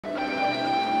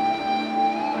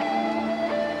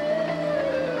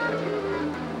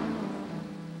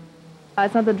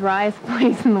It's not the driest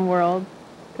place in the world,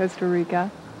 Costa Rica.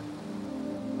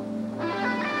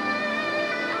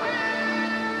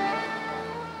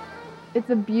 It's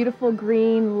a beautiful,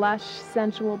 green, lush,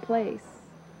 sensual place.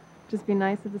 Just be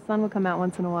nice if the sun would come out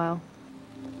once in a while.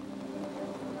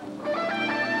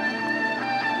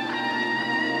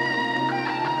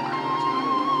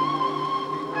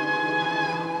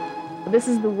 This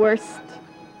is the worst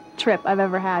trip I've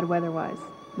ever had weather-wise.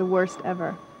 The worst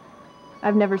ever.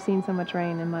 I've never seen so much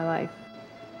rain in my life.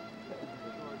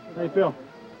 How you feel?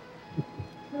 A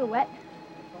little wet.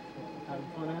 Having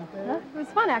fun out there? Huh? It was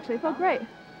fun, actually. It felt great. It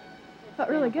felt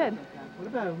really good.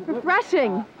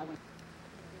 Refreshing.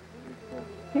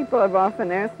 People have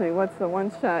often asked me, what's the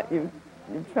one shot you've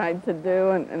tried to do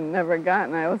and never got?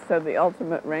 And I always said the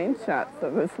ultimate rain shot,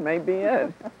 so this may be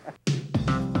it.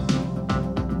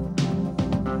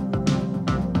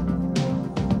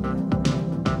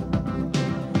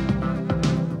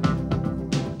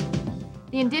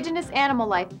 The indigenous animal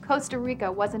life of Costa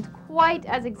Rica wasn't quite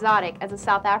as exotic as a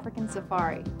South African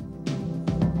safari.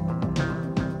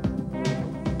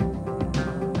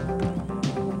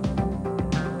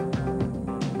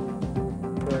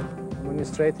 When you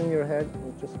straighten your head,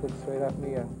 you just look straight at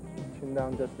me and chin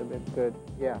down just a bit. Good.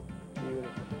 Yeah.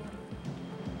 Beautiful.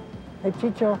 Hey,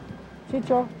 Chicho.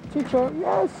 Chicho. Chicho.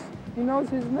 Yes. He knows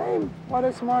his name. What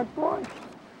a smart boy.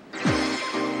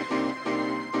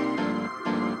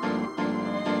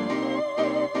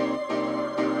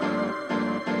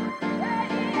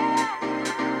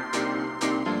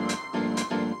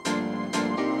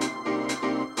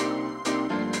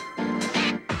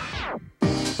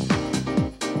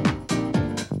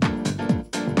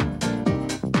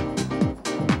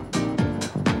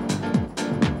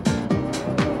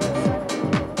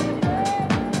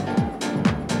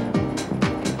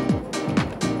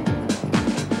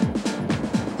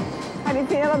 How do you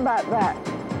feel about that?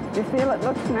 Do you feel it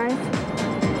looks nice?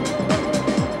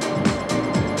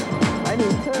 I do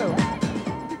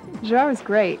too. Gerard is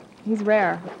great. He's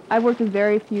rare. I've worked with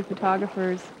very few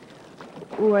photographers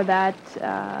who are that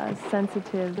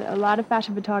sensitive. A lot of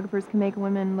fashion photographers can make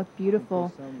women look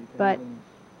beautiful, but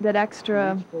that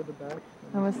extra,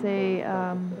 I would say,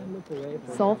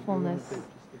 soulfulness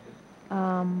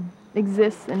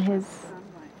exists in his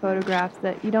photographs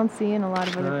that you don't see in a lot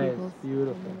of other people's.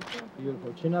 Beautiful,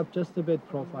 beautiful. Chin up just a bit,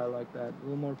 profile like that. A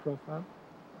little more profile.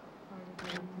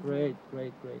 Great,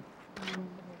 great, great.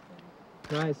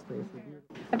 Nice, Stacey.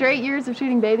 After 8 years of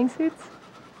shooting bathing suits,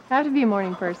 I have to be a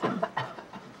morning person.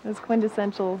 Those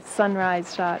quintessential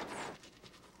sunrise shots.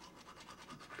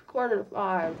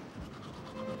 4:45.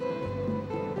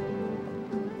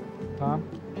 Tom,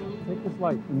 take this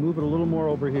light and move it a little more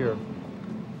over here.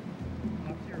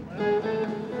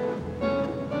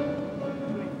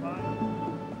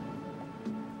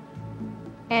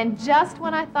 And just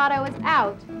when I thought I was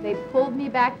out, they pulled me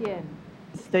back in.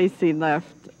 Stacey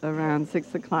left around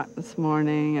 6 o'clock this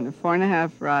morning in a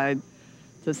 4.5 ride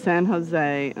to San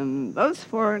Jose, and those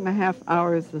 4.5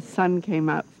 hours the sun came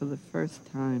out for the first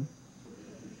time.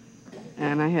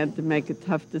 And I had to make a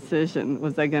tough decision.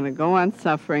 Was I going to go on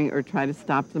suffering or try to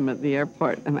stop them at the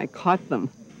airport? And I caught them.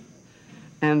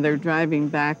 And they're driving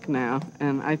back now,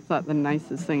 and I thought the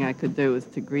nicest thing I could do was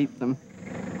to greet them.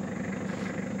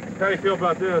 How do you feel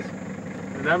about this?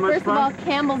 Is that much First fun? of all,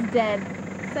 Campbell's dead.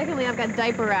 Secondly, I've got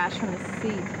diaper rash from the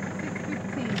seat.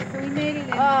 6:15, so we made it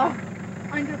in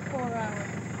under 4 hours.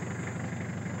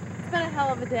 It's been a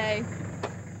hell of a day.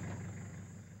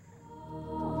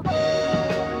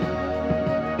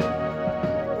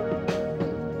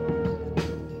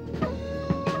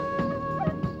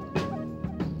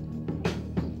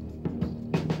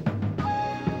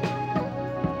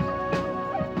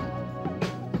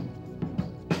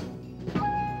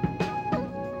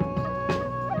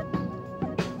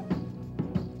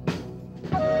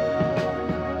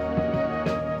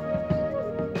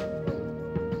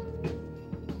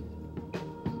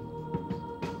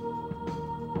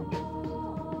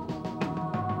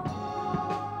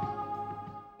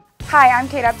 Hi, I'm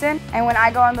Kate Upton, and when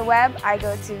I go on the web, I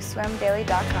go to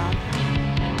swimdaily.com.